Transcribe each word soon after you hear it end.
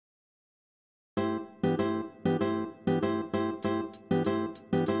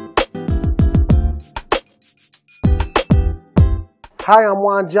Hi, I'm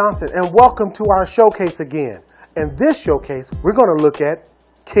Juan Johnson, and welcome to our showcase again. In this showcase, we're going to look at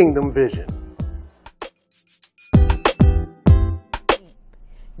Kingdom Vision.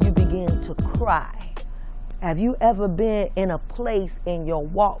 You begin to cry. Have you ever been in a place in your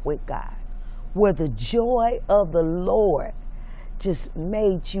walk with God where the joy of the Lord just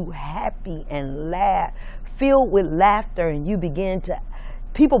made you happy and laugh, filled with laughter, and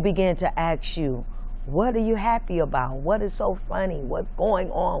people begin to ask you, what are you happy about? What is so funny? What's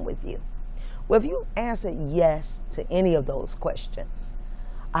going on with you? Well, if you answered yes to any of those questions,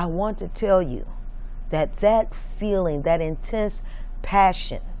 I want to tell you that that feeling, that intense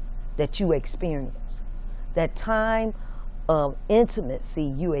passion that you experience, that time of intimacy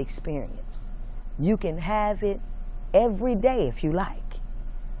you experience, you can have it every day if you like.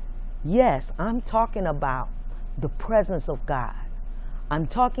 Yes, I'm talking about the presence of God. I'm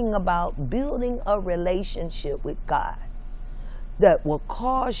talking about building a relationship with God that will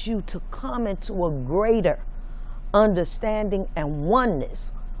cause you to come into a greater understanding and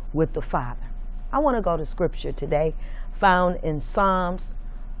oneness with the Father. I want to go to scripture today, found in Psalms,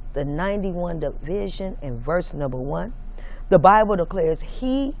 the 91 division, and verse number 1. The Bible declares,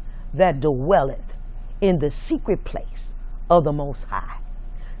 "He that dwelleth in the secret place of the Most High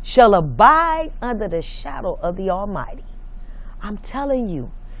shall abide under the shadow of the Almighty." I'm telling you,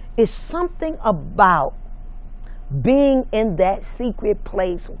 it's something about being in that secret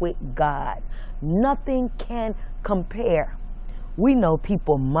place with God. Nothing can compare. We know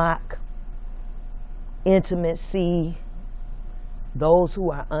people mock intimacy, those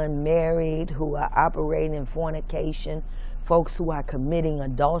who are unmarried, who are operating in fornication, folks who are committing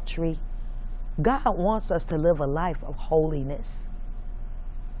adultery. God wants us to live a life of holiness.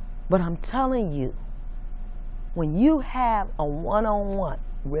 But I'm telling you, when you have a one-on-one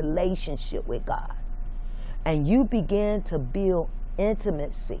relationship with God and you begin to build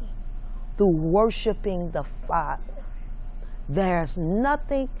intimacy through worshiping the Father, there's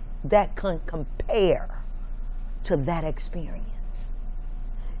nothing that can compare to that experience.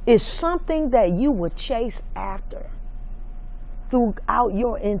 It's something that you will chase after throughout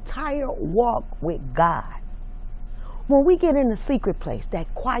your entire walk with God. When we get in the secret place,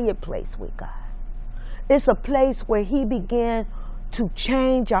 that quiet place with God, it's a place where He began to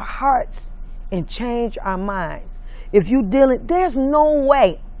change our hearts and change our minds. If you there's no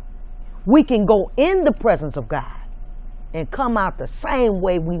way we can go in the presence of God and come out the same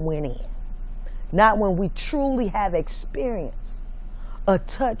way we went in. Not when we truly have experienced a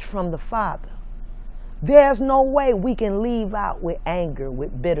touch from the Father. There's no way we can leave out with anger,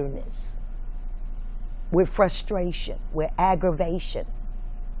 with bitterness, with frustration, with aggravation.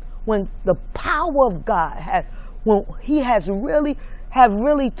 When the power of God when He has really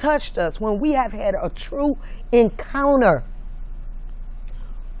touched us, when we have had a true encounter,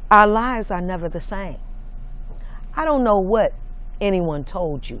 our lives are never the same. I don't know what anyone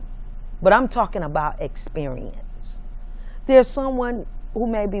told you, but I'm talking about experience. There's someone who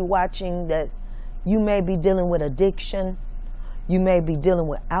may be watching that you may be dealing with addiction. You may be dealing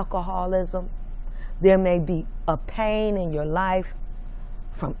with alcoholism. There may be a pain in your life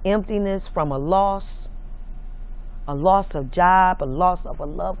from emptiness, from a loss of job, a loss of a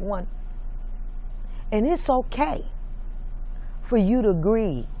loved one. And it's okay for you to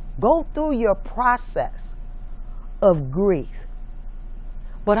grieve. Go through your process of grief.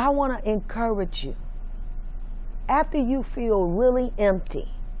 But I want to encourage you, after you feel really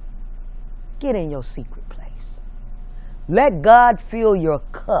empty, get in your secret place. Let God fill your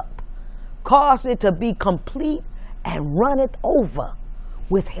cup. Cause it to be complete and run it over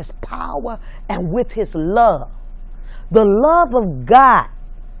with His power and with His love. The love of God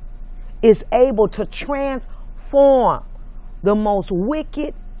is able to transform the most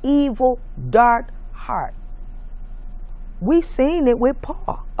wicked, evil, dark heart. We've seen it with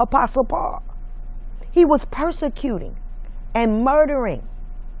Paul, Apostle Paul. He was persecuting and murdering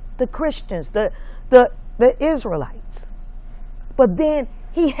the Christians, the Israelites. But then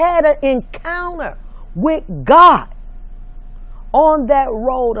he had an encounter with God on that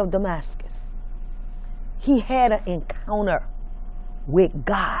road of Damascus. He had an encounter with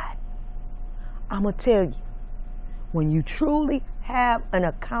God. I'm going to tell you, when you truly have an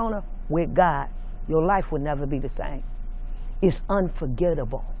encounter with God, your life will never be the same. It's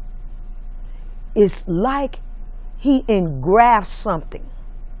unforgettable. It's like He engrafts something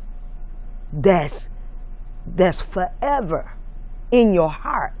that's forever in your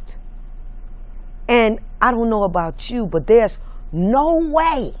heart. And I don't know about you, but there's no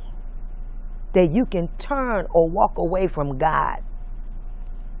way that you can turn or walk away from God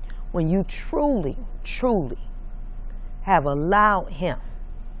when you truly, truly have allowed Him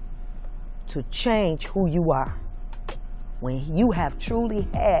to change who you are, when you have truly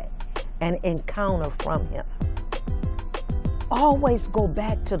had an encounter from Him, always go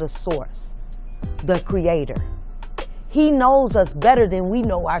back to the source, the Creator. He knows us better than we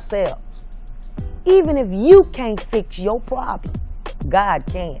know ourselves. Even if you can't fix your problem, God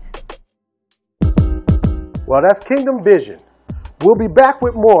can. Well, that's Kingdom Vision. We'll be back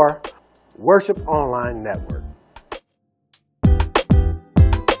with more Worship Online Network.